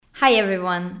Hi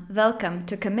everyone, welcome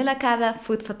to Camila Cava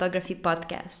Food Photography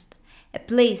Podcast, a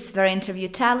place where I interview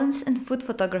talents in food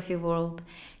photography world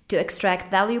to extract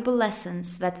valuable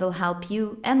lessons that will help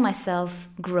you and myself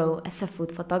grow as a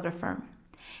food photographer.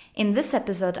 In this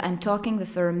episode, I'm talking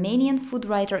with a Romanian food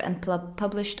writer and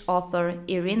published author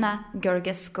Irina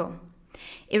Gheorghescu.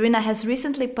 Irina has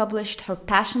recently published her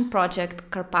passion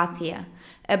project Carpathia,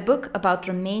 a book about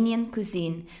Romanian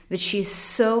cuisine, which she is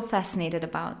so fascinated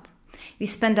about. We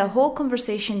spent a whole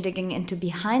conversation digging into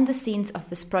behind the scenes of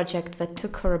this project that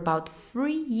took her about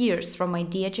 3 years from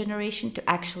idea generation to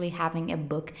actually having a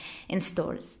book in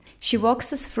stores. She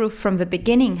walks us through from the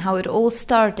beginning how it all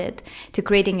started, to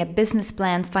creating a business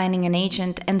plan, finding an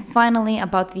agent, and finally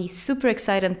about the super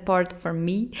exciting part for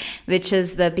me, which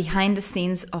is the behind the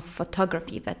scenes of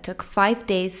photography that took 5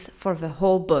 days for the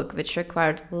whole book, which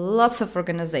required lots of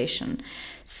organization.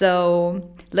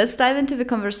 So let's dive into the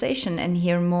conversation and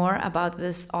hear more about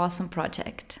this awesome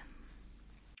project.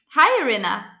 Hi,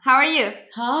 Irina. How are you?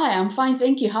 Hi, I'm fine,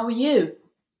 thank you. How are you?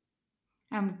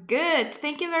 I'm good.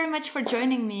 Thank you very much for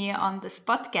joining me on this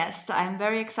podcast. I'm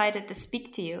very excited to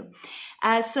speak to you.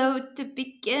 So, to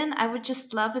begin, I would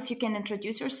just love if you can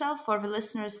introduce yourself for the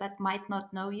listeners that might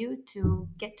not know you to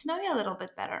get to know you a little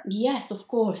bit better. Yes, of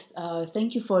course.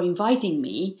 Thank you for inviting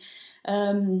me.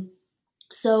 Um,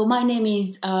 so, my name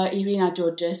is Irina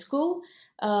Gheorghescu,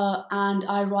 and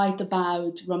I write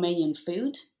about Romanian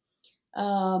food.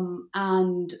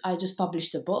 And I just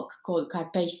published a book called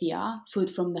Carpathia, Food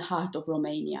from the Heart of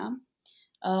Romania.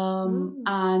 Ooh.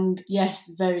 And yes,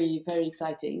 very, very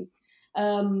exciting.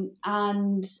 And I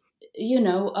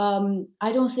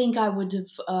don't think I would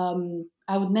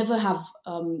never have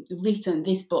written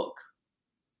this book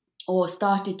or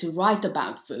started to write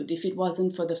about food if it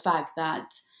wasn't for the fact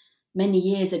that many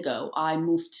years ago I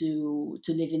moved to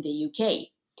live in the UK.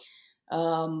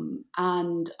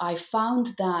 And I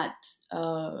found that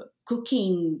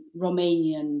cooking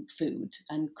Romanian food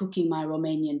and cooking my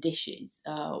Romanian dishes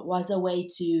was a way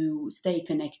to stay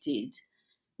connected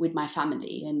with my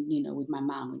family and, with my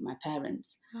mom, with my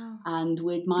parents, Wow. and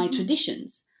with my Mhm.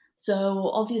 traditions. So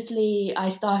obviously, I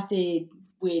started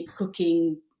with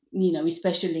cooking,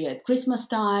 especially at Christmas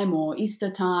time or Easter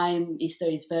time. Easter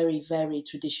is very, very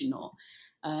traditional,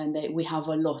 and we have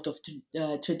a lot of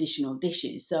traditional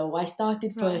dishes. So I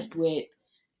started Right. first with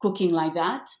cooking like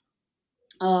that,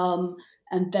 um,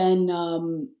 and then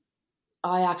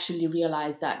I actually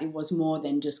realized that it was more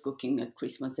than just cooking at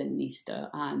Christmas and Easter,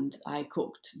 and I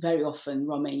cooked very often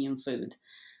Romanian food.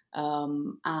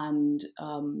 And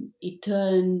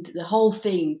the whole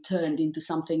thing turned into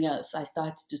something else. I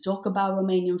started to talk about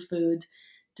Romanian food,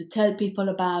 to tell people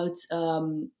about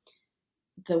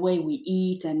the way we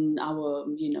eat and our,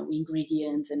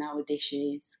 ingredients and our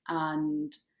dishes.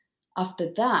 And after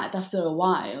that, after a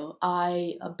while,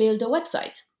 I built a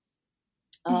website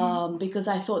Mhm. because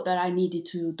I thought that I needed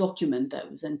to document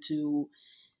those and to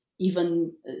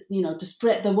even, to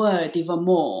spread the word even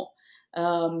more.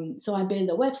 So I built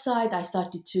a website. I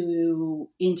started to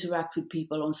interact with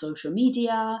people on social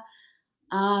media.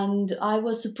 And I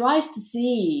was surprised to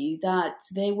see that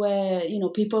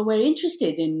people were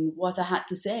interested in what I had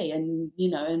to say and,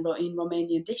 in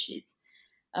Romanian dishes.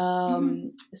 Mhm.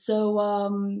 Um, so,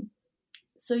 um,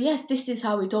 so yes, this is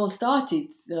how it all started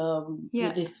with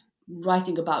Yeah. this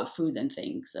writing about food and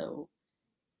things. So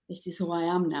this is who I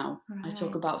am now. I talk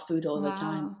Right. about food all the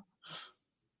time. Wow.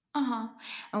 Uh-huh.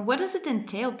 And what does it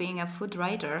entail being a food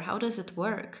writer? How does it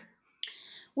work?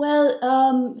 Well,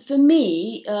 for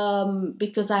me,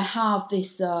 because I have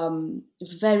this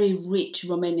very rich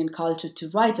Romanian culture to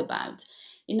write about,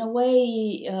 in a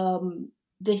way,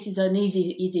 this is an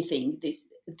easy thing. This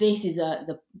is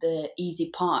the easy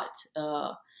part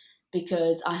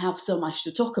because I have so much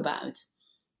to talk about.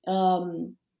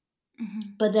 Um,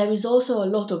 Mhm. but there is also a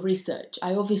lot of research.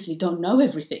 I obviously don't know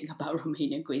everything about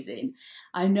Romanian cuisine.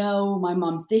 I know my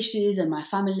mom's dishes and my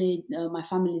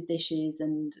family's dishes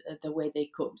and the way they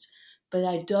cooked, but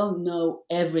I don't know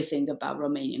everything about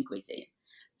Romanian cuisine.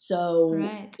 So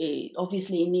Right.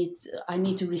 I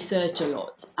need to research a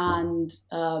lot, and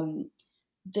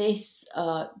this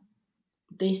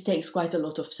this takes quite a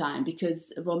lot of time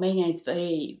because Romania has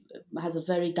a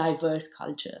very diverse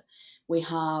culture. We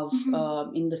have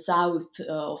Mhm. in the south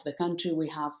of the country we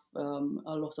have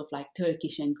a lot of like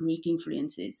Turkish and Greek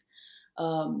influences.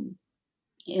 Um,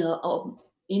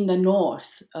 in the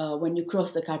north, when you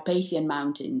cross the Carpathian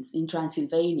Mountains in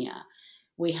Transylvania,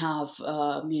 we have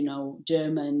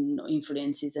German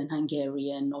influences and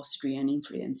Hungarian, Austrian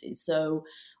influences. So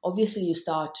obviously you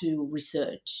start to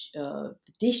research the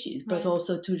dishes, but Right.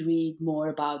 also to read more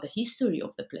about the history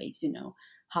of the place.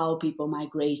 how people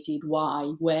migrated,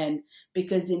 why, when,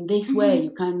 because in this way Mm-hmm.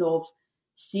 you kind of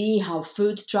see how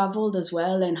food traveled as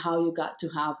well, and how you got to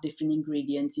have different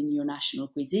ingredients in your national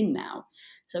cuisine now.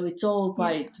 So it's all Yeah.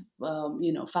 quite,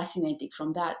 fascinating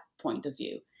from that point of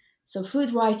view. So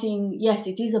food writing, yes,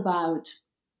 it is about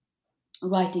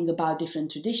writing about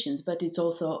different traditions, but it's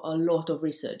also a lot of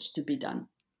research to be done.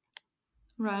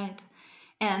 Right.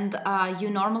 And you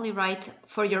normally write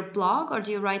for your blog, or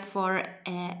do you write for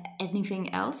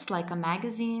anything else, like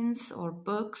magazines or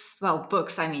books? Well,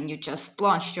 books, I mean, you just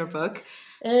launched your book.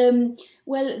 Um,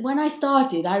 well, when I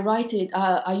started, I write it.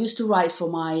 I used to write for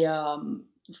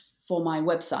my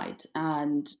website,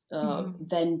 and Hmm.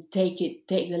 then take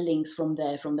the links from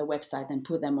there, from the website, and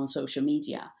put them on social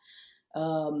media.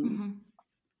 Um, Hmm.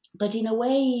 but in a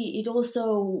way, it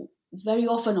also very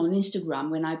often on Instagram,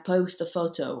 when I post a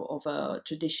photo of a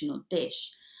traditional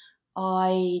dish,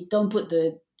 I don't put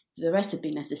the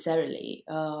recipe necessarily,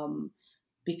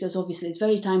 because obviously it's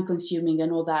very time consuming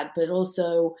and all that, but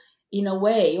also in a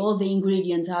way all the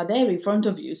ingredients are there in front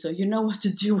of you, so you know what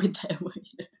to do with them.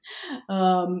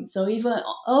 So even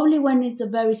only when it's a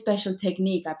very special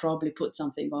technique, I probably put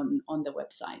something on the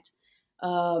website.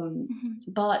 Um, Hmm.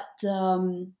 but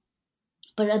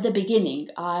but at the beginning,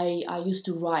 I used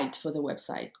to write for the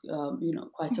website,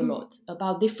 quite a Hmm. lot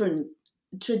about different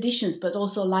traditions, but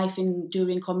also life in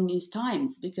during communist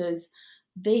times, because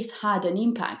this had an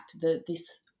impact. This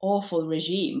awful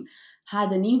regime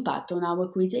had an impact on our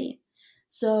cuisine.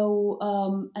 So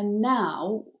and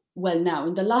now, well, now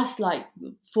in the last like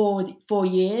 4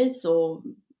 years, or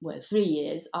well 3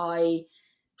 years, I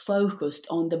focused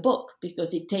on the book,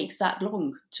 because it takes that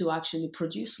long to actually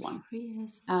produce one.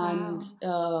 Yes. And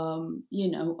Wow.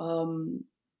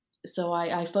 so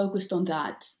I focused on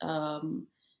that,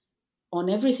 on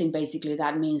everything basically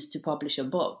that means to publish a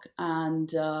book.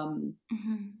 Hmm.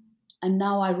 And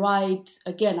now I write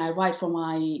again. I write for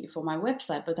my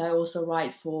website, but I also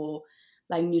write for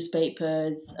like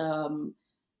newspapers,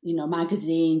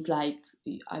 magazines. Like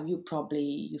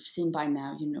you've seen by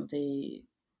now, the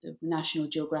National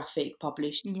Geographic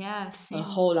published Yeah, I've a seen.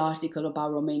 whole article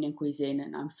about Romanian cuisine,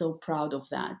 and I'm so proud of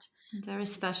that, Very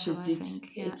special, because I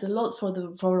think. Yeah. it's a lot for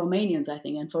Romanians, I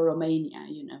think, and for Romania,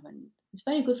 and it's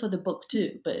very good for the book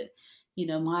too. But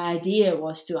my idea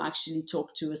was to actually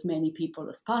talk to as many people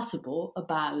as possible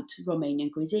about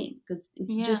Romanian cuisine, because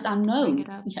it's just Yeah, to bring unknown. it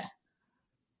up. Yeah,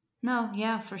 No,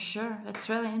 yeah, for sure. That's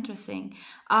really interesting.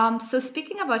 So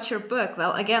speaking about your book,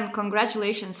 well, again,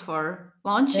 congratulations for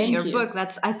launching thank your you. book.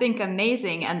 That's, I think,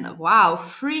 amazing. And wow,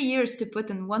 3 years to put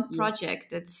in one Yeah.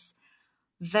 project. It's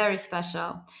very special.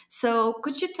 So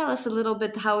could you tell us a little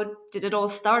bit, how did it all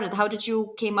started? How did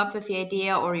you came up with the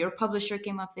idea, or your publisher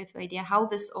came up with the idea? How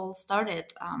this all started,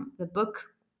 the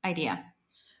book idea?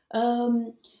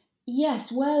 Um,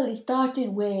 yes, well, it started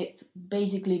with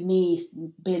basically me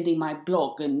building my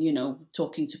blog, and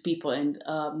talking to people, and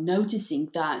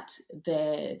noticing that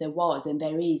there was and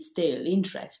there is still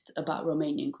interest about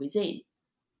Romanian cuisine.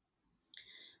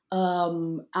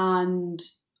 And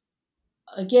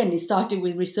again, it started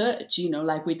with research,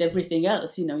 like with everything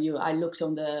else. I looked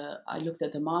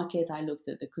at the market, I looked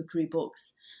at the cookery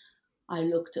books, I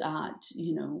looked at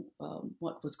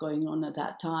what was going on at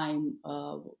that time,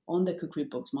 on the cookery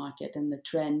books market, and the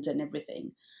trends and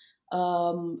everything.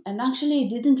 And actually, it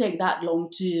didn't take that long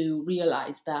to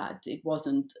realize that it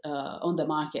wasn't on the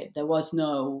market. There was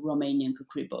no Romanian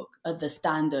cookery book at the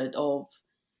standard of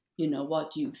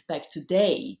what you expect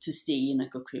today to see in a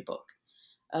cookery book.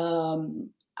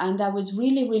 And I was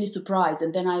really, really surprised.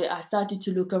 And then I started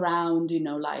to look around,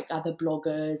 like other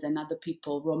bloggers and other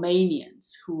people,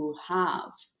 Romanians, who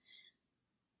have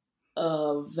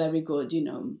very good,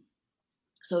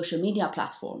 social media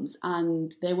platforms,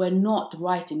 and they were not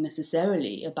writing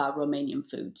necessarily about Romanian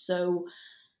food. So,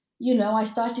 I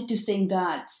started to think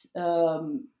that,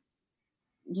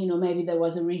 maybe there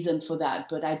was a reason for that,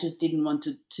 but I just didn't want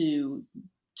to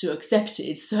accept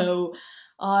it. So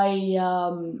I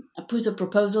put a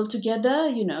proposal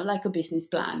together, like a business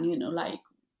plan, like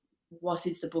what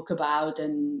is the book about,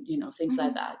 and things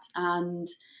like Hmm. that. And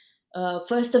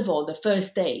first of all, the first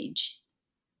stage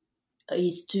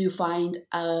is to find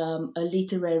a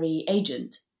literary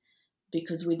agent,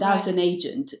 because without an Right.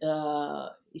 agent,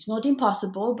 it's not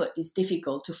impossible, but it's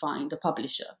difficult to find a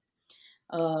publisher.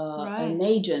 An Right.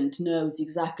 agent knows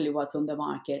exactly what's on the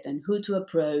market and who to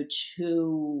approach,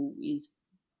 who is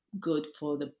good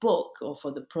for the book or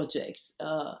for the project.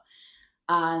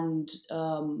 And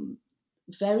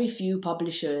very few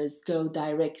publishers go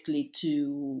directly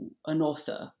to an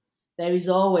author. There is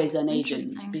always an agent,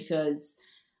 Interesting. because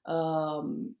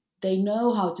they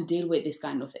know how to deal with this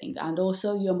kind of thing. And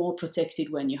also you're more protected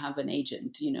when you have an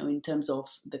agent, in terms of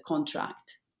the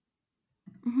contract.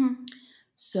 Mm-hmm.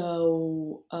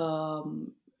 So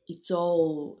it's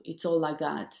all like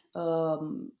that.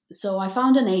 So I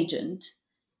found an agent.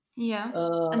 Yeah.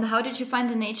 And how did you find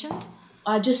an agent?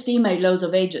 I just emailed loads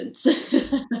of agents.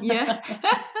 Yeah.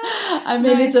 I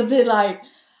mean, Nice. it's a bit like,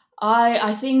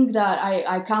 I think that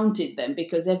I counted them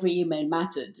because every email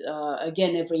mattered.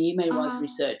 Again, every email was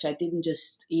research. I didn't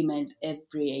just email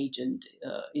every agent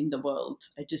in the world.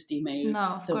 I just emailed No,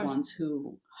 of the course. ones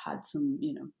who had some,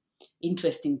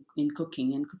 interest in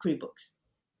cooking and cookery books.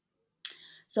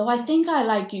 So I think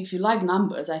if you like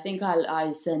numbers, I think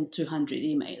I sent 200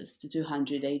 emails to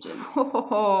 200 agents. And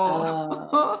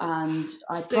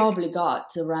I Sick. probably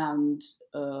got around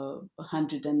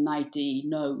 190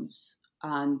 no's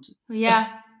and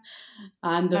Yeah,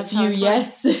 and a that's how few it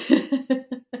yes.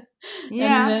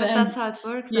 yeah, but that's how it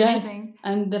works. Yes, Amazing.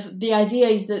 and the idea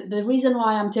is that the reason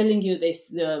why I'm telling you this,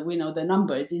 the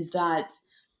numbers, is that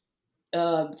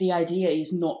the idea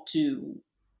is not to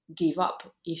give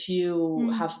up. If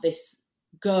you have this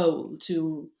goal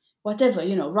to whatever,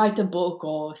 write a book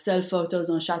or sell photos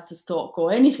on Shutterstock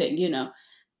or anything,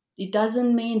 it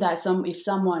doesn't mean that if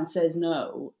someone says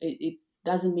no, it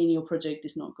doesn't mean your project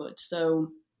is not good.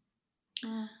 So,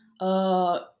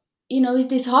 it's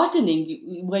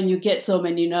disheartening when you get so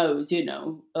many no's,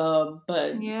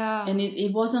 but Yeah. and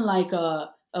it wasn't like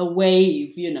a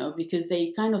wave, because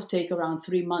they kind of take around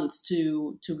 3 months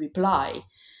to reply.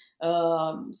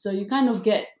 So you kind of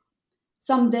get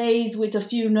some days with a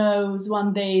few no's,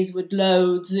 one days with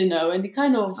loads, and you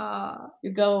kind of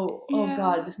you go, oh yeah.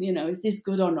 God, is this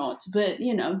good or not? But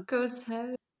Goes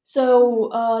ahead. so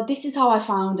this is how I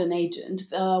found an agent.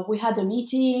 We had a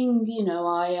meeting.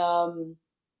 I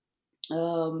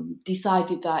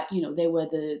decided that they were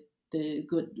the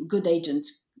good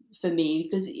agents for me,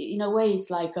 because in a way it's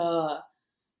like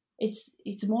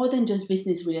it's more than just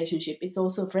business relationship. It's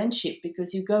also friendship,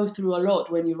 because you go through a lot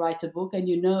when you write a book, and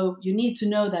you need to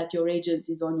know that your agent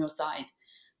is on your side.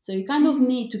 So you kind of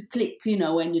need to click,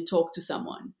 when you talk to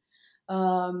someone.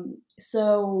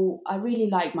 So I really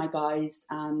like my guys,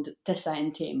 and Tessa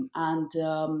and Tim, and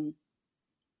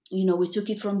we took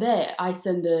it from there.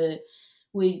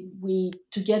 We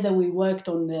together we worked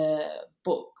on the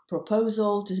book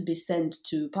proposal to be sent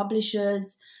to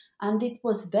publishers, and it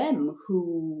was them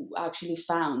who actually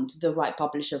found the right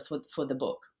publisher for the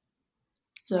book.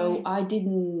 So I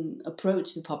didn't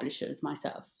approach the publishers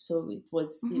myself. So it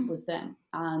was them,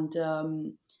 and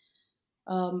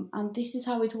this is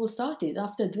how it all started.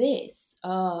 After this,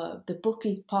 the book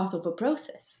is part of a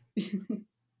process.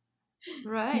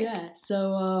 Right. Yeah.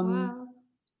 So Wow.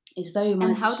 it's very much.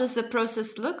 And how does the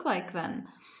process look like then?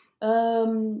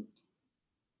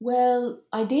 Well,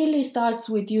 ideally starts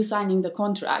with you signing the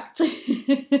contract.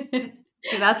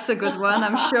 That's a good one,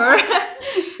 I'm sure.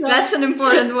 That's an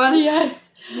important one.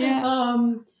 Yes. Yeah.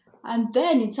 And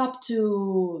then it's up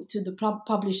to the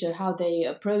publisher how they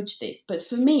approach this. But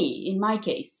for me, in my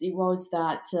case, it was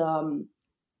that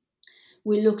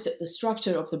we looked at the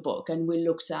structure of the book, and we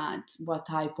looked at what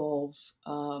type of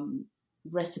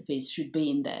recipes should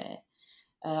be in there.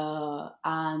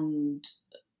 And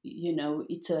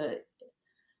it's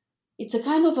a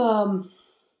kind of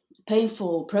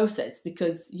painful process,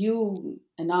 because you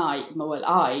and I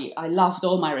loved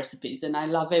all my recipes, and I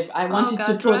wanted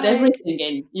to put everything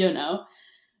in,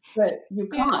 but you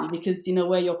can't, because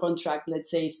where your contract, let's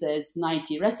say, says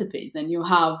 90 recipes, and you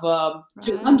have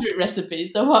 200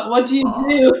 recipes. So what do you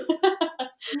do?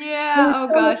 Yeah. Oh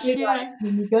gosh. Yeah. Like,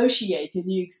 you negotiate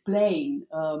and you explain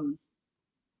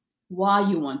why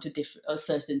you want a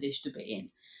certain dish to be in.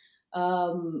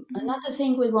 Another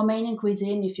thing with Romanian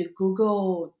cuisine, if you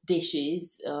Google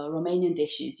dishes, Romanian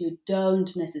dishes, you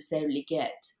don't necessarily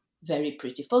get very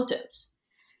pretty photos.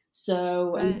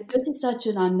 So, and because it's such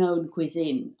an unknown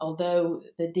cuisine, although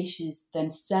the dishes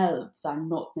themselves are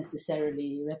not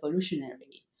necessarily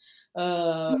revolutionary,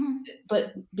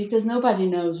 but because nobody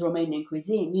knows Romanian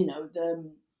cuisine,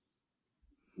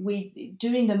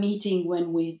 during the meeting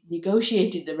when we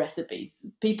negotiated the recipes,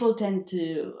 people tend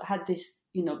to had this,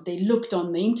 they looked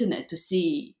on the internet to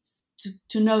see,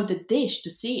 to know the dish, to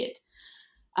see it.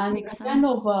 And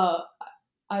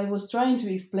I was trying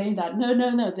to explain that no,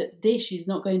 the dish is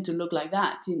not going to look like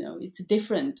that. It's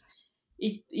different.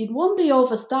 It won't be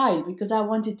over style, because I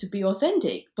want it to be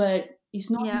authentic, but it's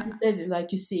not necessarily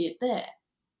like you see it there.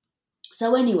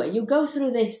 So anyway, you go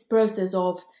through this process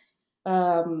of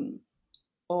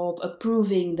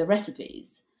approving the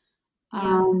recipes,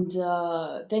 and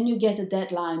then you get a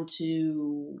deadline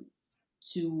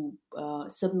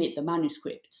submit the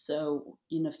manuscript. So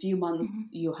in a few months,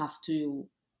 you have to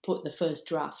put the first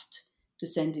draft to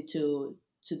send it to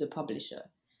the publisher.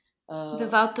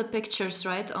 Without the pictures,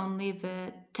 right? Only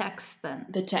the text then.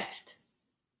 The text.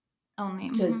 Only.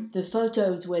 Because the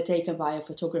photos were taken by a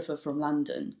photographer from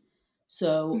London.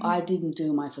 So I didn't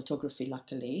do my photography,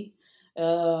 luckily.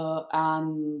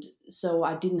 And so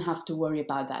I didn't have to worry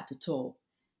about that at all.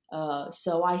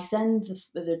 So I send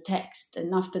the text,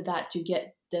 and after that you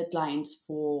get deadlines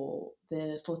for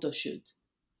the photo shoot.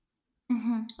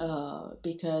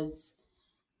 Because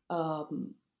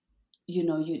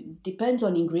depends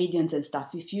on ingredients and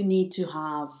stuff. If you need to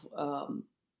have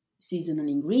seasonal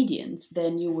ingredients,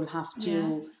 then you will have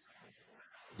to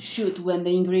shoot when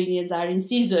the ingredients are in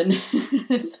season.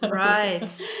 So, right.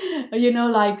 I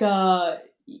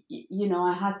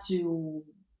had to,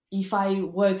 if I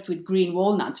worked with green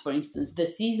walnuts, for instance, the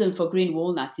season for green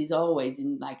walnuts is always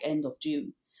in like end of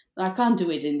June. I can't do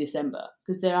it in December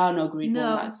because there are no green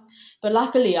walnuts. But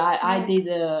luckily I did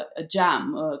a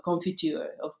jam, a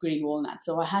confiture of green walnuts.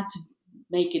 So I had to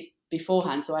make it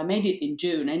beforehand. So I made it in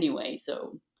June anyway.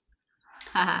 So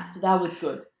that was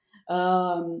good.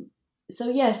 So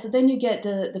then you get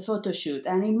the photo shoot.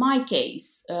 And in my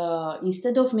case,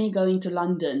 instead of me going to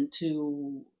London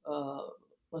to a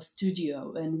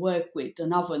studio and work with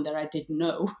an oven that I didn't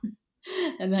know,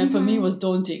 and then for me it was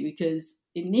daunting because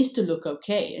it needs to look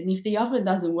okay. And if the oven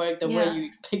doesn't work the way you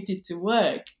expect it to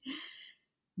work,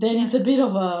 then it's a bit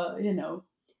of a,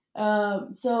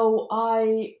 so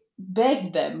I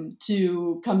begged them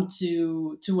to come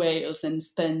to Wales and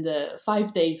spend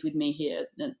 5 days with me here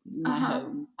at my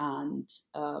home. And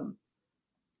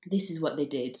this is what they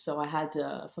did. So I had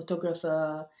a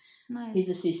photographer, his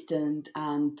assistant,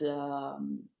 and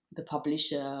the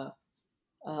publisher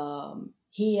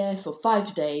here for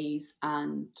 5 days,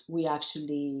 and we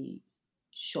actually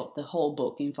shot the whole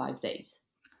book in 5 days.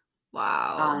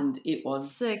 Wow. And it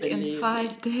was sick in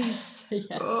 5 days.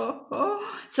 Yes.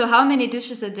 So how many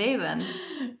dishes a day then?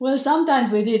 Well,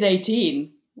 sometimes we did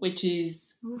 18, which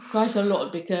is quite a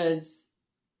lot because,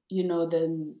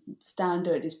 the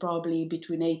standard is probably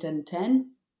between 8 and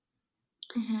 10.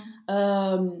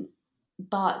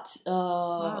 But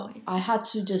I had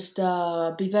to just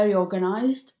be very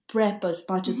organized, prep as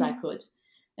much as I could,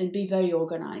 and be very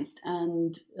organized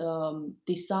and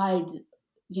decide.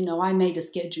 I made a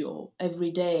schedule every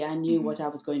day. I knew what I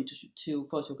was going to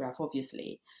photograph,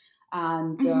 obviously,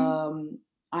 and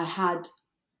I had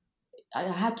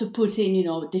to put in,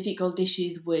 difficult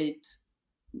dishes with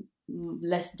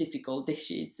less difficult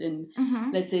dishes, and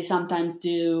let's say sometimes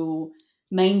do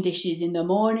main dishes in the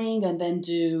morning and then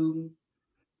do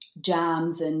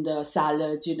jams and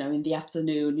salads, in the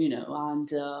afternoon,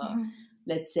 and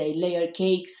let's say layer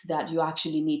cakes that you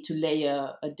actually need to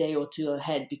layer a day or two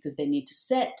ahead because they need to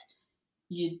set.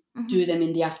 You do them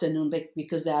in the afternoon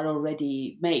because they are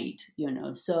already made,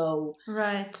 So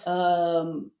right.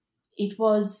 It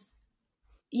was,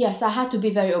 yes, I had to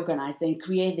be very organized and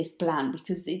create this plan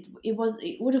because it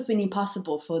would have been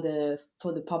impossible for the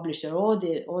publisher or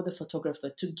the photographer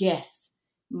to guess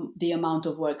the amount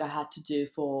of work I had to do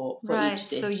for right, each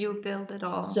dish. So you build it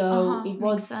all. So it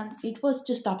was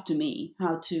just up to me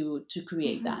how to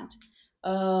create that.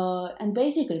 And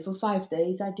basically for 5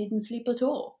 days I didn't sleep at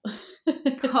all.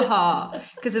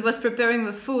 Because it was preparing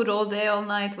the food all day, all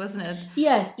night, wasn't it?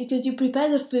 Yes, because you prepare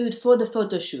the food for the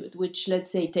photo shoot, which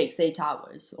let's say takes 8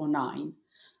 hours or 9.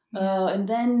 And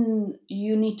then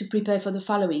you need to prepare for the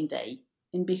following day.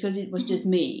 And because it was just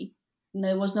me,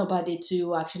 there was nobody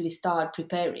to actually start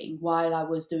preparing while I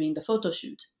was doing the photo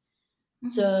shoot.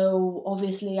 So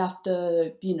obviously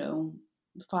after,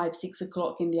 5-6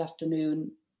 o'clock in the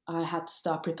afternoon, I had to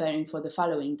start preparing for the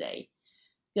following day.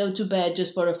 Go to bed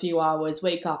just for a few hours,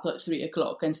 wake up at 3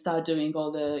 o'clock and start doing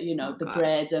all the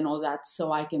breads and all that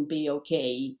so I can be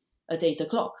okay at 8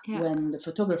 o'clock when the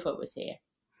photographer was here.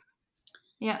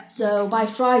 Yeah. So by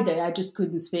Friday, I just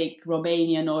couldn't speak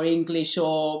Romanian or English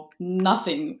or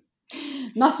nothing.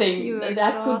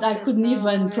 I couldn't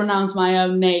even pronounce my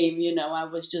own name. I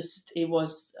was just, it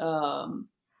was a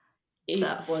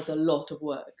lot of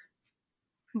work.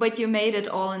 But you made it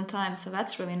all in time, so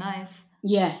that's really nice.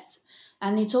 Yes.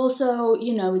 And it's also,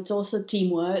 it's also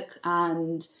teamwork,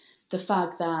 and the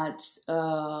fact that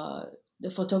the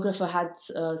photographer had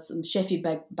some chefy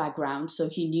background, so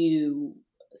he knew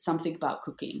something about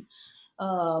cooking.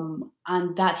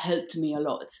 And that helped me a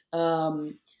lot.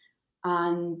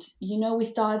 And, we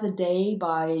started the day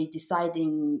by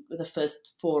deciding the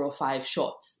first 4 or 5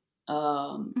 shots.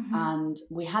 And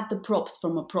we had the props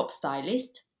from a prop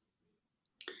stylist.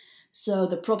 So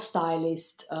the prop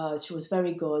stylist, she was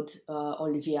very good,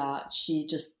 Olivia. She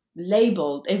just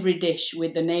labeled every dish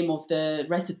with the name of the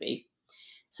recipe.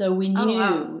 So we Oh, knew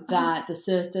wow. that a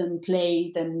certain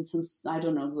plate and some, I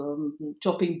don't know,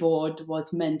 chopping board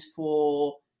was meant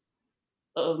for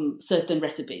certain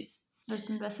recipes,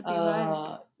 Certain recipe,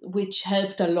 right. which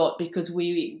helped a lot because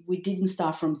we didn't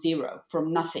start from zero,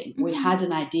 from nothing. We had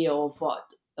an idea of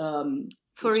what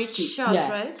For each shot,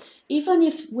 right? even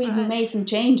if we Right. made some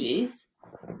changes,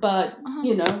 but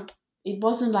it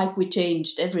wasn't like we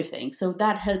changed everything. So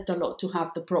that helped a lot to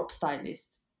have the prop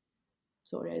stylist.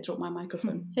 Sorry, I dropped my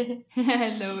microphone.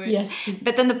 No worries. Yes.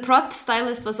 But then the prop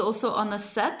stylist was also on a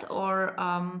set, or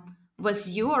was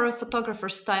you or a photographer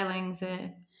styling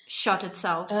the shot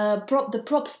itself? The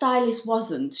prop stylist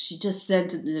wasn't. She just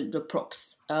sent the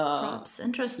props. Props,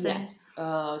 interesting. Yes.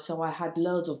 So I had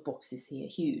loads of boxes here,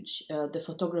 huge. The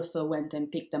photographer went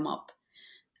and picked them up,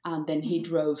 and then he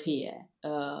drove here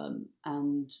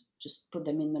and just put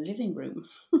them in the living room.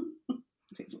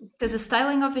 Because the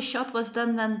styling of the shot was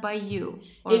done then by you,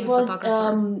 or It the was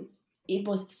photographer? it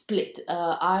was split.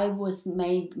 I was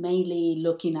mainly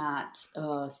looking at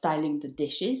styling the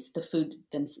dishes, the food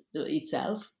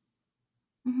itself,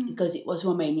 because it was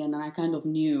Romanian and I kind of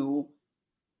knew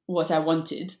what I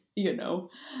wanted, and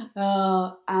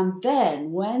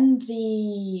then when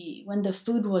the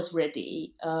food was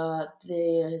ready,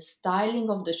 the styling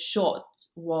of the shot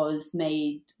was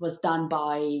done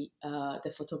by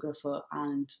the photographer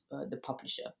and the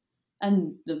publisher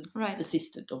and the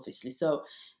assistant, obviously. So,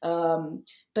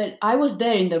 but I was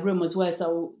there in the room as well,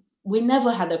 so we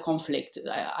never had a conflict.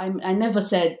 I never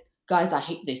said, guys, I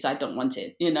hate this, I don't want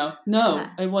it, no.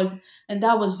 It was, and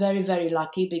that was very, very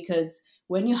lucky, because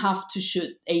when you have to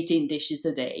shoot 18 dishes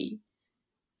a day,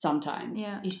 sometimes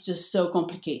it's just so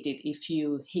complicated if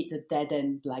you hit a dead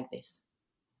end like this.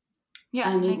 Yeah,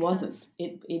 and it wasn't. Sense.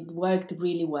 It worked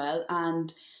really well,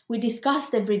 and we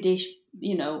discussed every dish,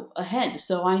 ahead.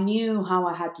 So I knew how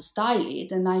I had to style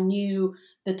it, and I knew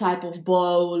the type of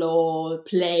bowl or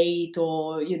plate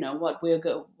or what we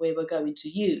were going to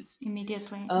use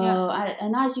immediately.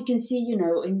 And as you can see,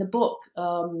 in the book,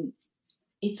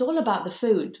 it's all about the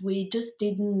food. We just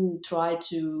didn't try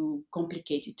to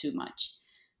complicate it too much.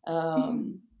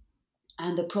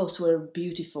 And the props were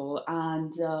beautiful.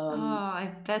 And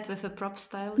I bet with a prop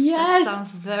stylist, yes, that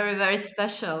sounds very, very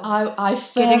special. I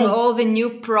felt getting all the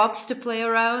new props to play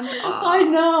around. I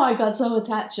know, I got so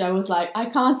attached. I was like, I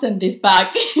can't send this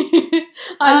back.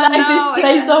 I like this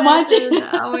place so much.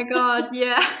 Oh my god,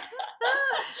 yeah.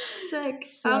 Sick.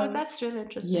 So, that's really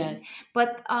interesting. Yes.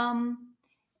 But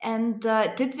and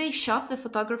did they shot the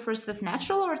photographers with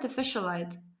natural or artificial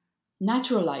light?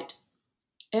 Natural light.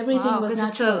 Everything was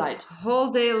natural light. Whole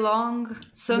day long,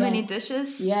 so many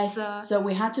dishes. Yes. So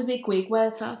we had to be quick.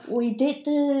 Well, we did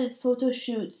the photo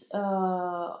shoot.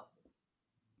 I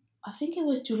think it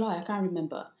was July. I can't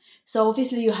remember. So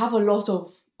obviously you have a lot of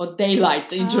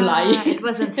daylight in July. It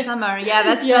was in summer. Yeah,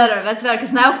 that's better. That's better.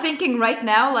 Because now thinking right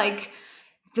now, like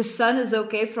the sun is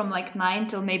okay from like 9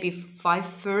 till maybe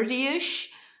 5:30ish.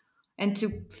 And to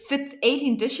fit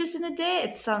 18 dishes in a day,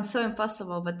 it sounds so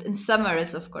impossible. But in summer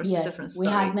is, of course, a different story.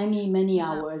 We had many, many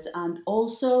hours. And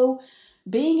also,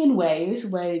 being in Wales,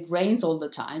 where it rains all the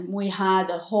time, we had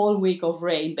a whole week of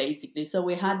rain, basically. So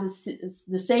we had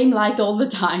the same light all the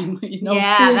time.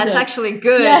 Yeah, that's actually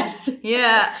good. Yes.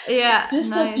 Yeah. Just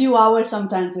nice. A few hours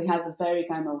sometimes we had a very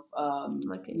kind of,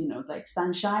 like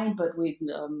sunshine. But with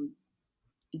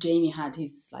Jamie had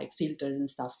his like filters and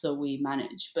stuff, so we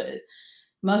managed. But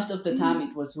most of the time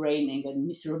it was raining and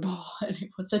miserable, and it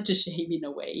was such a shame in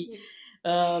a way.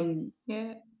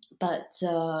 But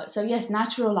so yes,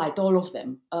 natural light, all of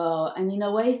them, and in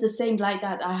a way it's the same light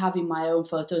that I have in my own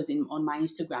photos on my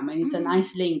Instagram, and it's a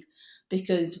nice link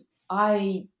because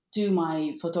I do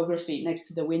my photography next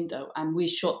to the window, and we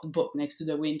shot the book next to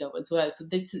the window as well. So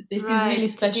this is really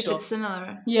special. To keep it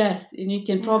similar. Yes, and you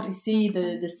can probably see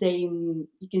the same.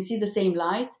 You can see the same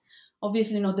light.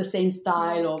 Obviously not the same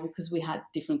style, or because we had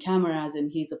different cameras and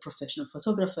he's a professional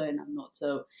photographer and I'm not,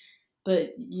 so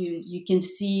but you can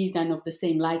see kind of the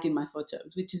same light in my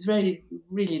photos, which is really,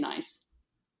 really nice.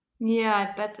 Yeah,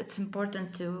 I bet it's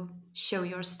important to show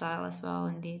your style as well,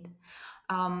 indeed.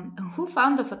 Who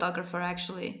found the photographer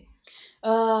actually?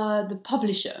 The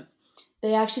publisher.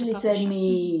 They actually sent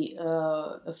me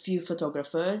a few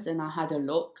photographers and I had a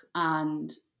look,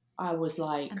 and I was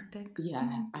like,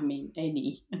 I mean,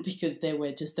 any, because they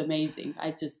were just amazing.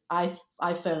 I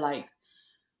felt like,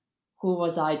 who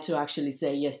was I to actually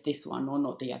say, yes, this one or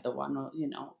not the other one, or,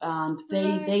 and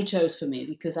they chose for me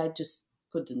because I just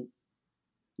couldn't,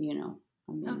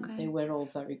 I mean, Okay. they were all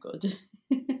very good.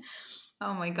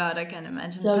 Oh my God, I can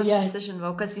imagine. So Tough yes. decision,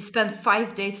 though, because you spent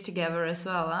 5 days together as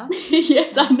well, huh?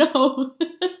 Yes, I know.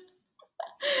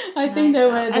 I think they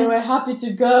were happy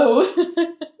to go.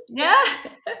 Yeah.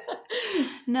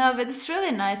 No, but it's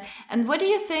really nice. And what do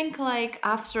you think, like,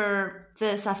 after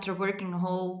this, after working a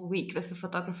whole week with a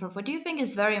photographer, what do you think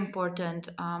is very important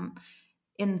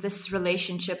in this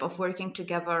relationship of working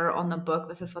together on a book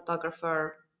with a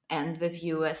photographer and with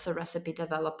you as a recipe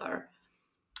developer?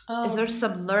 Is there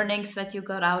some learnings that you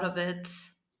got out of it?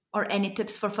 Or any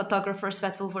tips for photographers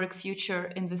that will work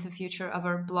in the future,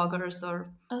 other bloggers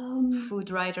or food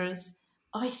writers?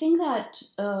 I think that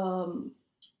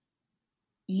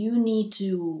you need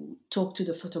to talk to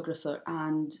the photographer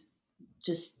and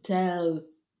just tell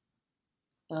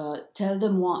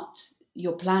them what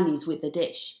your plan is with the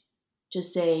dish.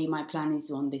 Just say, my plan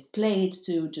is on this plate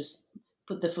to just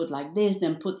put the food like this,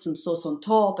 then put some sauce on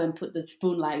top and put the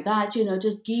spoon like that.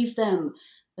 Just give them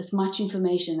as much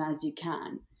information as you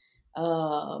can.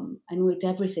 And with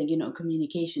everything,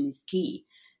 communication is key.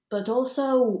 But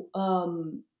also,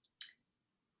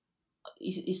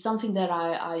 it's something that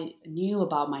I knew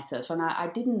about myself, and I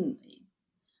didn't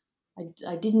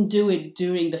do it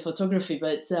during the photography,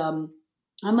 but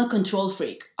I'm a control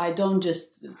freak. I don't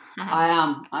just. I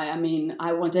am. I mean,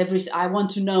 I want everything. I want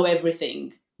to know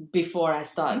everything before I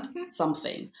start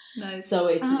something. Nice. So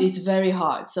it's very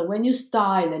hard. So when you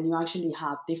style and you actually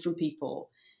have different people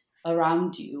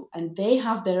around you, and they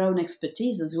have their own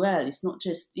expertise as well. It's not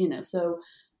just So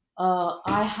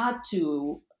I had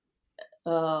to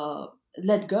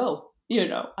let go.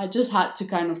 I just had to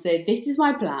kind of say, this is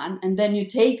my plan, and then you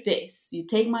take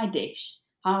my dish,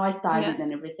 how I styled it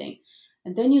and everything,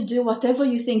 and then you do whatever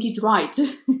you think is right,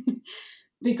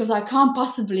 because I can't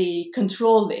possibly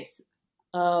control this.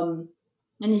 And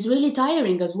it's really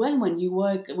tiring as well when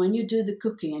you do the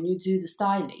cooking and you do the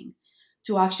styling,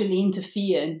 to actually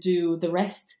interfere and do the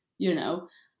rest, And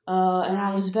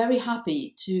I was very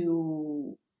happy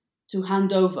to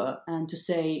hand over and to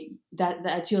say that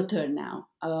it's your turn now.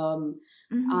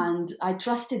 And I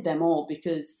trusted them all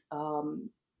because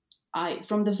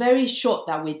from the very shot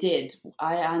that we did,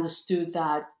 I understood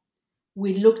that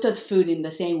we looked at food in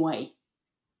the same way.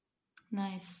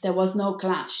 Nice. There was no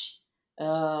clash.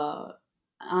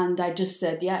 And I just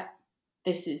said, yeah,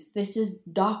 this is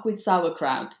duck with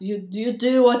sauerkraut. You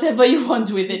do whatever you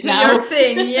want with it now. Do your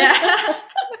thing, yeah.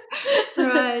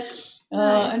 Right.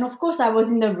 Nice. And of course, I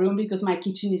was in the room because my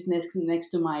kitchen is next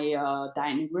to my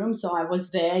dining room. So I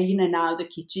was there in and out of the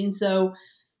kitchen. So,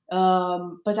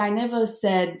 but I never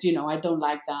said, I don't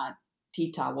like that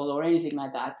tea towel or anything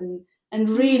like that. And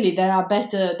really, there are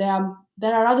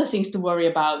other things to worry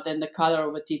about than the color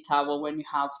of a tea towel when you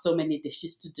have so many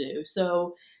dishes to do.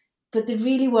 So, but it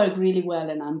really worked really well,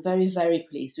 and I'm very, very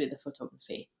pleased with the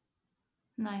photography.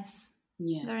 Nice.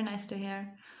 Yeah. Very nice to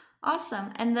hear.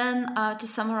 Awesome. And then to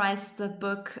summarize the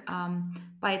book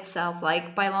by itself,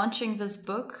 like by launching this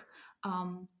book,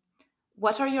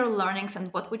 what are your learnings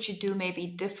and what would you do maybe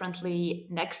differently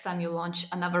next time you launch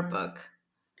another book?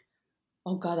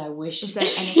 Oh God, I wish. Is there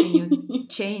anything you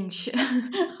change?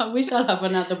 I wish I'll have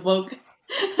another book.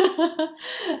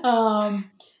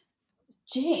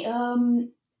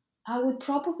 I would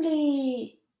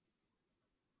probably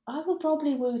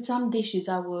with some dishes,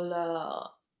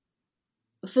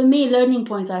 for me, learning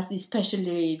points are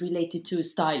especially related to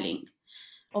styling.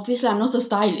 Obviously, I'm not a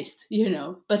stylist,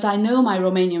 but I know my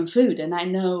Romanian food and I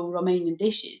know Romanian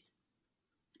dishes.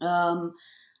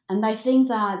 And I think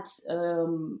that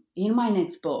in my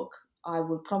next book, I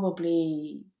will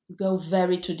probably go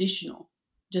very traditional,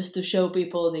 just to show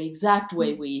people the exact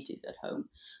way we eat it at home.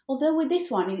 Although with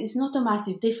this one, it's not a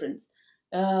massive difference.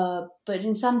 But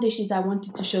in some dishes, I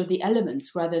wanted to show the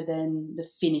elements rather than the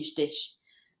finished dish.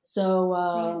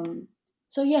 So,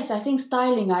 so yes, I think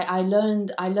styling. I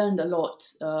learned a lot,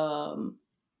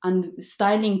 and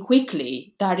styling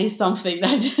quickly. That is something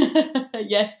that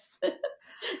yes,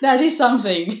 that is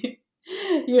something,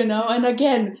 And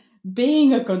again,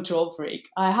 being a control freak,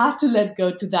 I had to let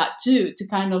go to that too, to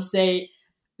kind of say,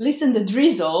 listen, the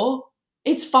drizzle,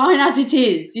 it's fine as it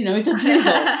is. It's a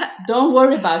drizzle. Don't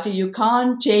worry about it. You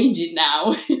can't change it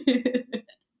now.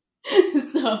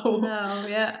 So, no,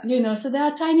 yeah. So there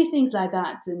are tiny things like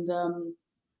that. And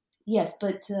yes,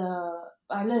 but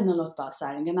I learned a lot about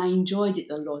styling and I enjoyed it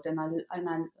a lot. And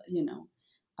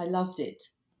I loved it.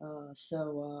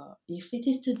 So if it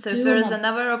is to so if there's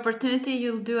another opportunity,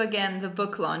 you'll do again the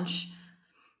book launch.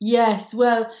 Yes,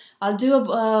 well, I'll do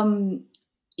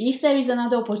if there is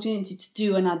another opportunity to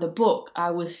do another book,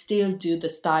 I will still do the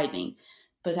styling,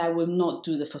 but I will not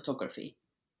do the photography.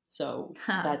 So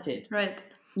that's it. Right.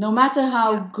 No matter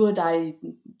how good I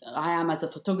am as a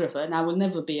photographer, and I will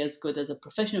never be as good as a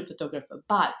professional photographer,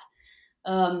 but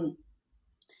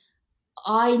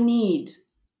I need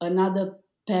another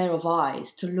pair of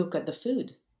eyes to look at the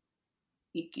food.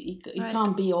 It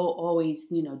can't be always,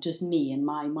 just me and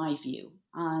my view.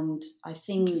 And I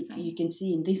think you can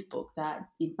see in this book that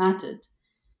it mattered.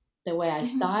 The way I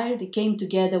styled, it came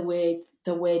together with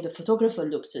the way the photographer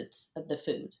looked at the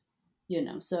food,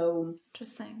 So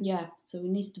Interesting. Yeah, so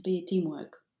it needs to be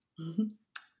teamwork.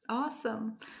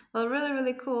 Awesome. Well, really,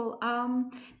 really cool.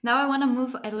 Now I want to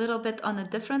move a little bit on a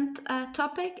different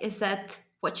topic. Is that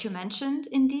what you mentioned?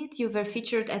 Indeed, you were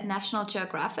featured at National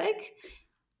Geographic.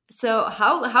 So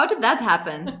how did that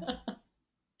happen?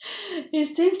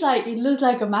 It looks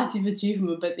like a massive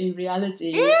achievement, but in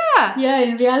reality,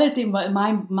 in reality,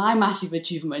 my massive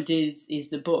achievement is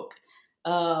the book.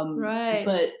 Right.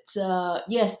 But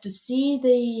yes, to see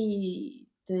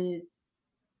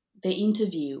the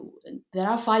interview, there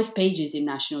are 5 pages in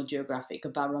National Geographic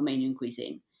about Romanian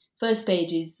cuisine. First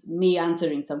page is me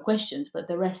answering some questions, but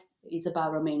the rest is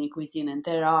about Romanian cuisine, and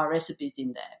there are recipes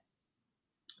in there.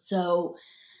 So,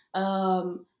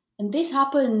 and this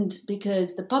happened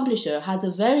because the publisher has a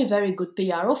very, very good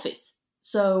PR office.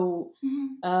 So,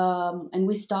 and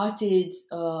we started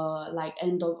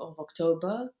end of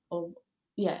October,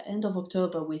 end of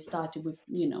October. We started with,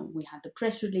 we had the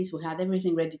press release, we had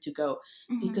everything ready to go,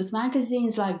 because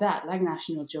magazines like that, like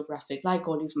National Geographic, like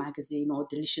Olive Magazine or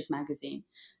Delicious Magazine,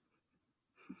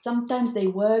 sometimes they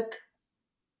work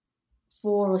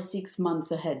 4 or 6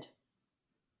 months ahead.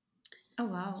 Oh,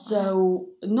 wow. So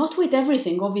not with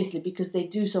everything, obviously, because they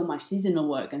do so much seasonal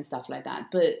work and stuff like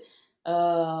that. But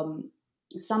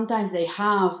sometimes they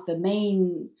have the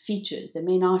main features, the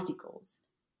main articles,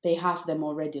 they have them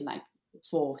already like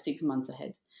 4 or 6 months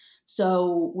ahead.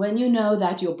 So when you know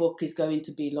that your book is going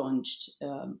to be launched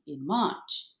in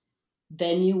March,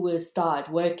 then you will start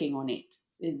working on it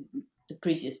in the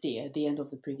previous year, the end of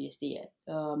the previous year.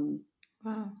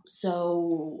 Wow.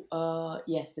 So,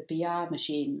 yes, the PR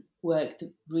machine worked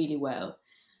really well.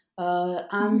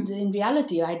 And in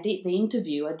reality, I did the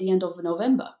interview at the end of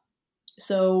November.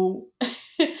 So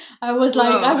I was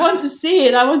like, I want to see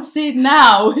it. I want to see it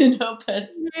now, but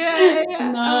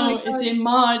no, it's in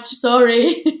March.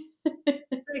 Sorry.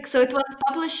 So it was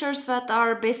publishers that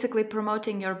are basically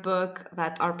promoting your book,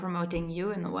 that are promoting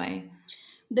you in a way.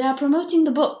 They are promoting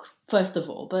the book, first of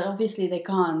all, but obviously they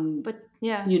can't. But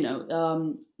yeah,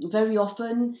 very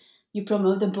often you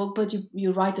promote the book, but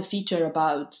you write a feature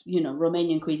about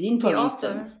Romanian cuisine, for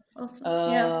instance.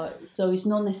 So it's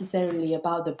not necessarily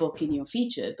about the book in your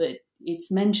feature, but it's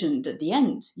mentioned at the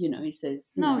end. It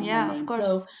says my name. Of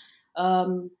course.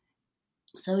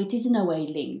 So it is in a way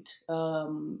linked.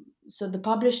 So the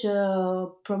publisher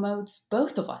promotes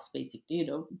both of us, basically.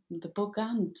 The book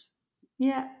and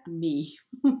me.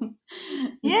 Of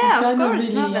course.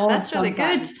 Really, no, but that's really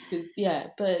good.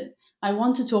 But I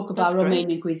want to talk about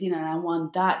Romanian cuisine, and I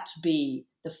want that to be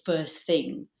the first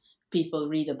thing people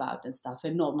read about and stuff,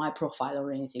 and not my profile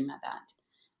or anything like that.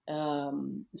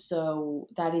 So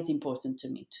that is important to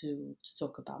me to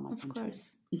talk about my country. Of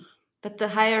course. But the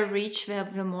higher reach,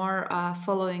 the more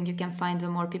following you can find, the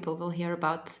more people will hear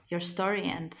about your story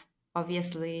and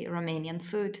obviously Romanian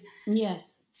food.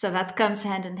 Yes. So that comes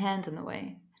hand in hand in a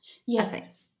way. Yes. I think.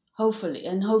 Hopefully,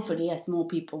 yes, more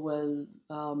people will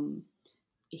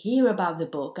hear about the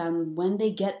book, and when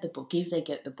they get the book, if they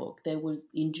get the book, they will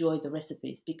enjoy the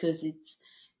recipes, because it's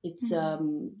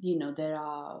there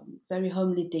are very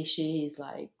homely dishes,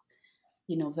 like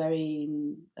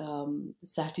very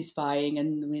satisfying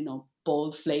and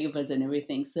bold flavors and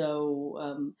everything. So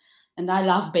and I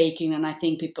love baking, and I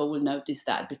think people will notice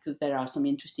that, because there are some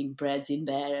interesting breads in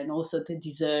there, and also the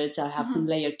desserts. I have some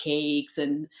layer cakes,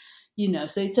 and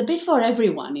so it's a bit for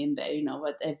everyone in there,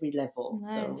 at every level.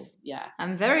 Nice. So yeah,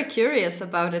 I'm very curious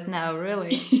about it now,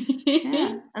 really.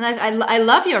 And I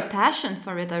love your passion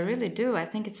for it. I really do. I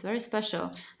think it's very special.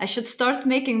 I should start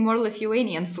making more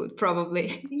Lithuanian food,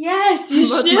 probably. Yes, you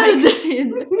should.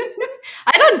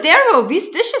 I don't dare though. These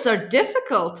dishes are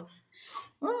difficult.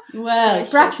 Well,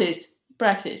 practice.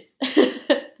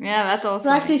 Yeah, that also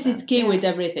practice is key with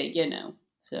everything,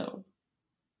 So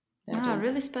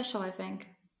really special, I think.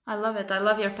 I love it. I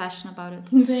love your passion about it.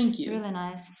 Thank you. Really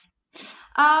nice.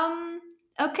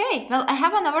 Okay, well, I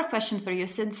have another question for you,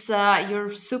 since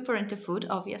you're super into food,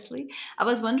 obviously. I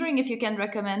was wondering if you can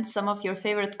recommend some of your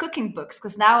favorite cooking books,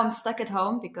 because now I'm stuck at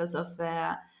home because of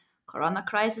the Corona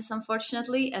crisis,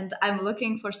 unfortunately, and I'm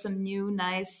looking for some new,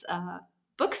 nice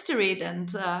books to read,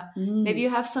 and maybe you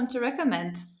have some to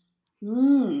recommend.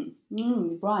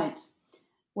 Right.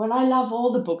 Well, I love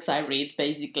all the books I read,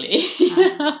 basically.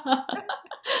 Ah,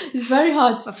 It's very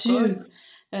hard to of choose. course.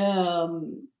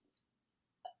 Um,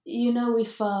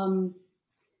 if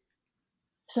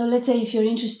so, let's say if you're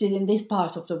interested in this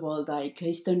part of the world, like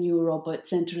Eastern Europe, but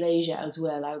Central Asia as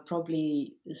well, I'll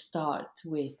probably start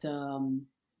with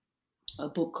a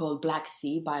book called Black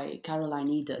Sea by Caroline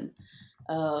Eden.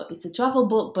 It's a travel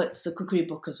book, but it's a cookery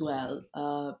book as well.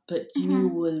 But you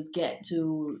Hmm. will get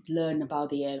to learn about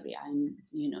the area, and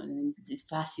it's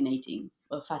fascinating,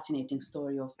 a fascinating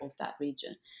story of that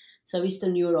region. So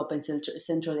Eastern Europe and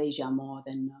Central Asia more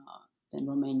than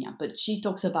Romania. But she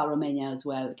talks about Romania as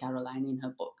well, Caroline, in her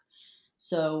book.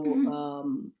 So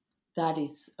Hmm. that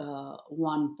is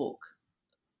one book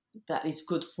that is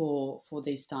good for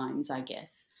these times, I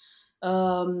guess.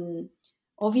 Um,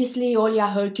 Obviously,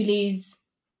 Olia Hercules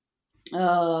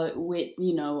with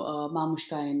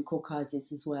Mamushka and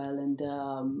Caucasus as well, and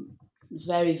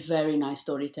very very nice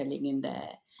storytelling in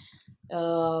there.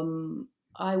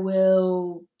 I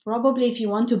will probably, if you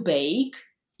want to bake,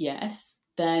 yes,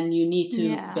 then you need to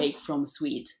Yeah. bake from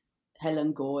Sweet,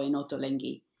 Helen Go and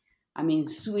Ottolenghi. I mean,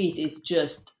 Sweet is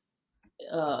just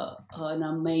an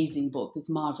amazing book. It's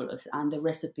marvelous, and the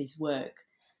recipes work.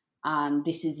 And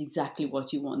this is exactly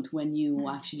what you want when you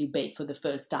Nice. actually bake for the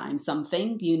first time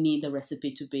something. You need the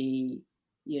recipe to be,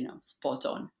 spot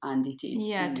on, and it is.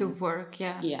 Yeah, to work.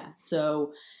 Yeah. Yeah.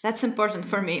 So That's important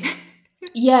for me.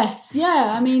 yes,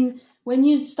 yeah. I mean, when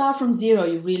you start from zero,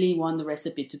 you really want the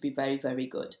recipe to be very, very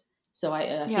good. So I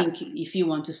Yeah. think if you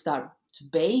want to start to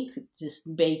bake,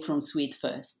 just bake from sweet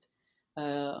first,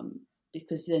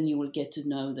 because then you will get to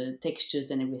know the textures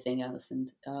and everything else.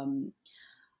 Nice.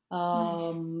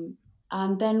 Um,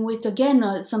 and then with again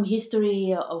some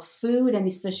history of food, and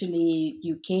especially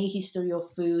UK history of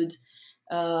food.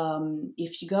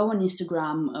 If you go on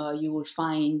Instagram, you will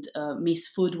find Miss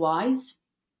Foodwise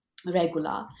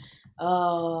regular,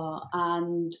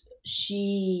 and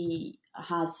she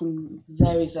has some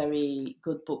very very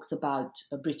good books about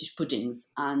British puddings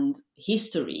and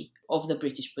history of the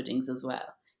British puddings as well.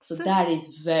 So So, that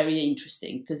is very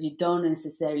interesting because you don't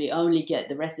necessarily only get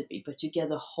the recipe, but you get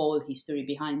the whole history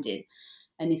behind it,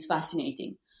 and it's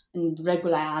fascinating. And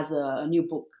Regula has a new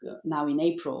book now in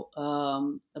April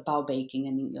about baking,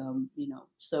 and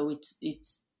so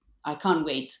it's I can't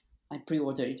wait. I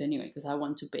pre-order it anyway because I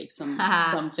want to bake some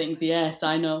haha. things. Yes,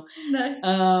 I know. Nice.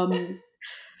 Um,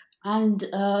 and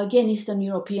again, Eastern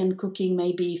European cooking.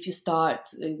 Maybe if you start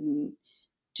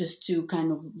just to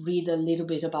kind of read a little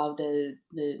bit about the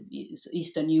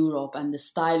Eastern Europe and the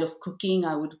style of cooking,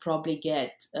 I would probably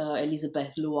get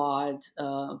Elizabeth Luard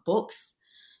books,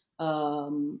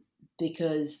 um,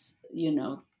 because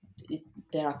it,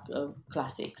 they are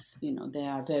classics. They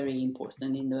are very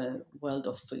important in the world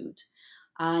of food,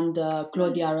 and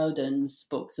Claudia Nice. Roden's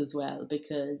books as well,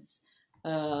 because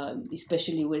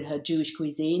especially with her Jewish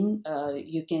cuisine,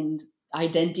 you can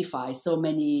identify so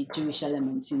many Jewish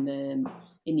elements in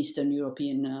Eastern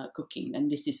European cooking,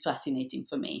 and this is fascinating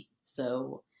for me.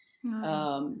 So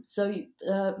Oh.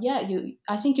 yeah,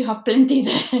 I think you have plenty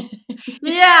there.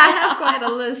 Yeah, I have quite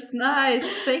a list.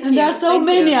 Nice. Thank And there are you. so Thank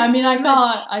many. you I mean, I very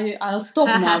much. can't. I'll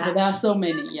stop now, but there are so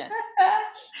many. Yes.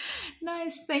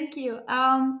 Nice, thank you.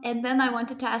 And then I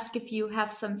wanted to ask if you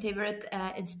have some favorite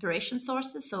inspiration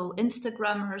sources, so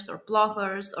Instagrammers or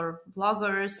bloggers or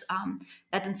vloggers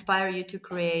that inspire you to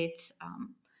create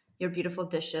your beautiful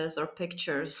dishes or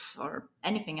pictures or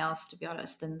anything else, to be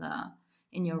honest,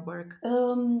 in your work.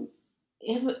 Um,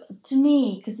 to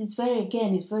me, because it's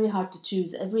very hard to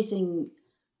choose. Everything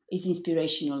is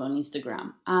inspirational on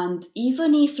Instagram, and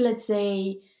even if, let's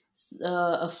say,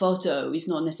 a photo is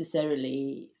not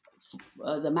necessarily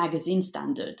the magazine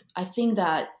standard, I think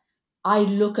that I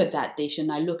look at that dish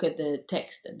and I look at the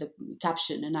text, the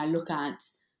caption, and I look at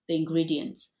the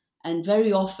ingredients, and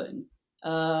very often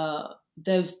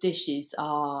those dishes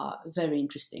are very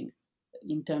interesting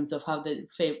in terms of how the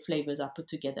flavors are put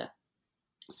together.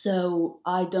 So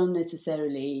I don't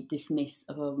necessarily dismiss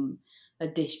a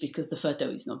dish because the photo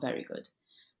is not very good.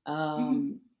 Mhm.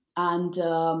 Um,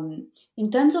 and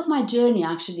in terms of my journey,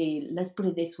 actually, let's put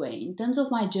it this way: in terms of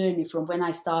my journey from when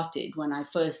I started, when I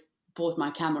first bought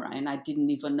my camera, and I didn't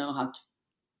even know how to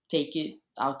take it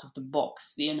out of the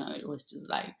box, it was just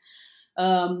like,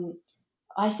 um,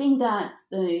 I think that,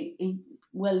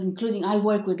 well, including I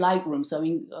work with Lightroom, so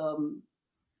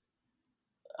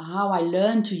how I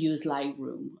learned to use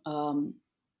Lightroom.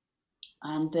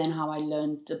 And then how I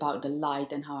learned about the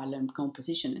light and how I learned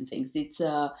composition and things.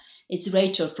 It's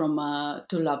Rachel from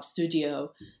To Love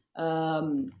Studio.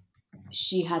 Um,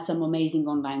 she has some amazing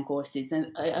online courses.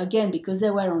 And again, because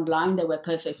they were online, they were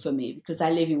perfect for me because I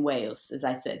live in Wales, as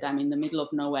I said. I'm in the middle of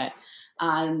nowhere.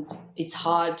 And it's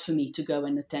hard for me to go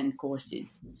and attend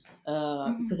courses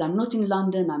because I'm not in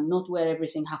London. I'm not where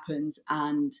everything happens.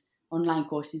 And online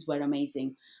courses were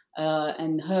amazing.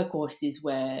 And her courses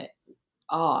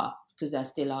are, because they're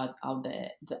still out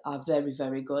there, are very,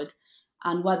 very good.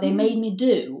 And what they made me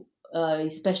do,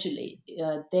 especially,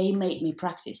 they made me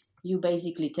practice. You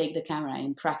basically take the camera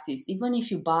and practice. Even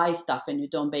if you buy stuff and you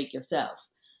don't bake yourself,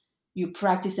 you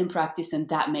practice and practice, and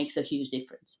that makes a huge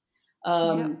difference.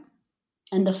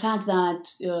 And the fact that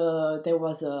there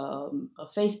was a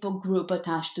Facebook group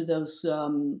attached to those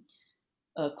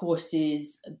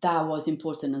courses, that was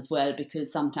important as well,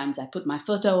 because sometimes I put my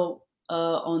photo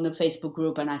on the Facebook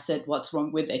group and I said, what's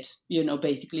wrong with it?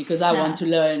 Basically, because I want to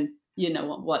learn,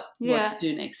 what to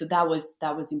do next. So that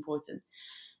was important.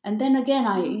 And then again,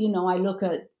 I look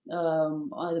at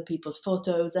other people's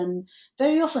photos, and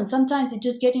very often, sometimes you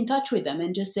just get in touch with them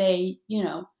and just say,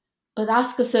 but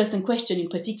ask a certain question in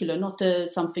particular, not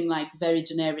something like very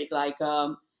generic, like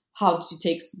how do you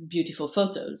take beautiful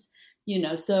photos?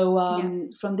 So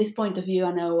from this point of view,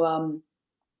 I know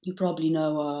you probably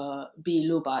know Bea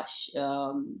Lubash.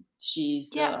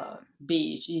 She's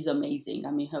amazing.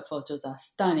 I mean, her photos are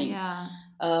stunning. Yeah,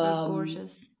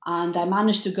 gorgeous. And I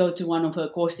managed to go to one of her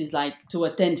courses, like to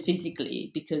attend physically,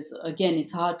 because again,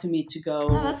 it's hard to me to go.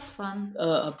 Oh, that's fun.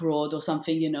 Abroad or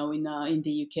something, in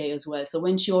the UK as well. So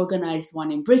when she organized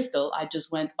one in Bristol, I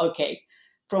just went, okay,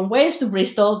 from Wales to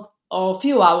Bristol, or a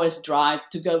few hours drive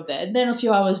to go there, and then a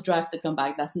few hours drive to come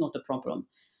back. That's not a problem.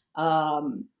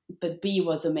 But Bea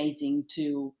was amazing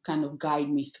to kind of guide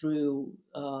me through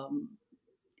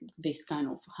this kind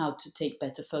of how to take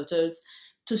better photos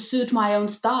to suit my own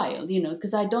style,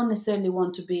 because I don't necessarily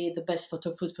want to be the best food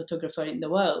photographer in the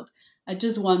world. I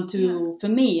just want to, for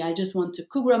me, I just want to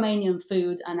cook Romanian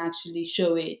food and actually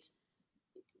show it,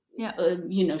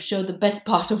 show the best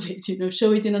part of it,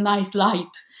 show it in a nice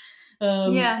light.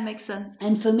 Makes sense.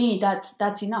 And for me,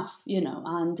 that's enough,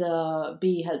 and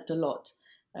Bea helped a lot.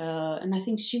 And I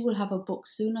think she will have a book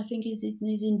soon. I think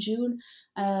it's in June.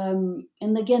 And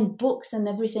again, books and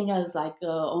everything else, like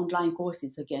online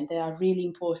courses, again, they are really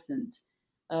important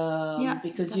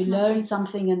because definitely. You learn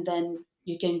something and then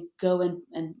you can go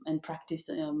and practice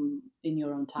in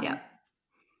your own time.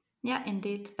 Yeah,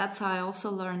 indeed. That's how I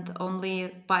also learned,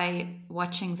 only by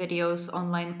watching videos,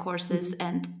 online courses,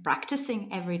 and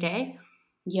practicing every day.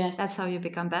 Yes. That's how you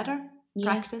become better.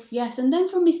 Practice. Yes, and then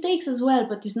from mistakes as well,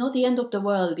 but it's not the end of the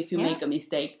world if you make a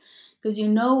mistake, because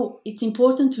it's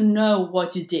important to know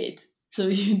what you did so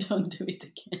you don't do it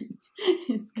again.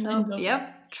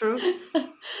 True.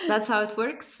 That's how it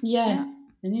works. Yes,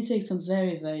 and you take some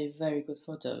very, very, very good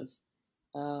photos.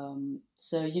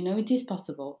 So it is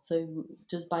possible. So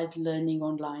just by learning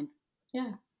online,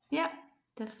 yeah,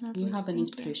 definitely. You have an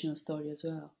inspirational story as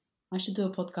well. I should do a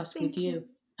podcast with you.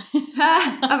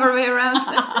 Other way around.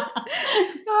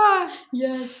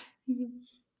 Yes.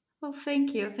 Well,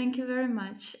 thank you very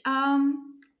much.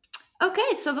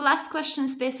 Okay, so the last question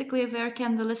is basically, where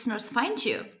can the listeners find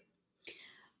you?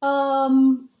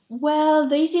 Well,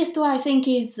 the easiest way, I think,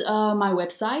 is my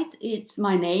website. It's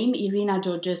my name,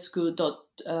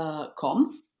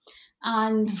 irinageorgescu.com.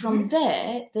 And from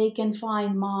there, they can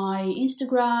find my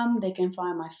Instagram, they can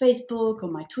find my Facebook or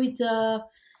my Twitter.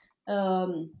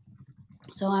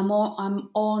 So I'm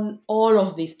on all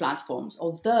of these platforms,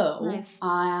 although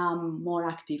I am more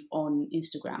active on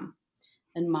Instagram,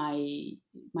 and my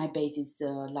base is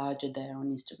larger there on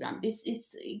Instagram.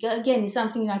 It's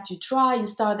something that you try, you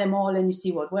start them all, and you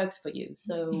see what works for you.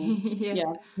 So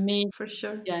me for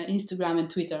sure. Yeah, Instagram and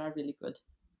Twitter are really good.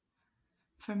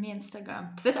 For me,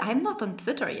 Instagram. Twitter. I'm not on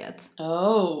Twitter yet.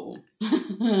 Oh.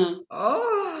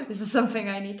 This is something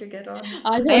I need to get on.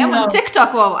 I am on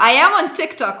TikTok, though.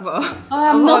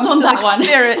 I'm not on that one.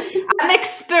 I'm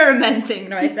experimenting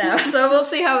right now, so we'll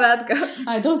see how that goes.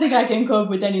 I don't think I can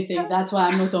cope with anything. That's why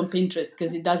I'm not on Pinterest,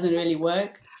 because it doesn't really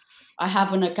work. I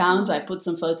have an account, I put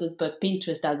some photos, but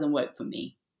Pinterest doesn't work for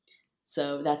me.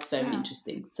 So that's very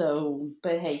interesting. So,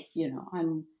 but hey,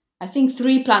 I think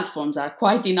 3 platforms are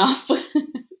quite enough.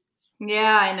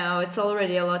 Yeah, I know. It's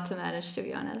already a lot to manage, to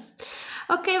be honest.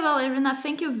 Okay, well, Irina,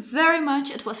 thank you very much.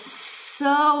 It was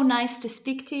so nice to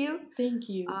speak to you. Thank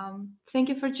you. Thank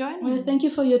you for joining. Well, thank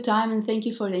you for your time, and thank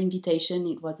you for the invitation.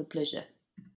 It was a pleasure.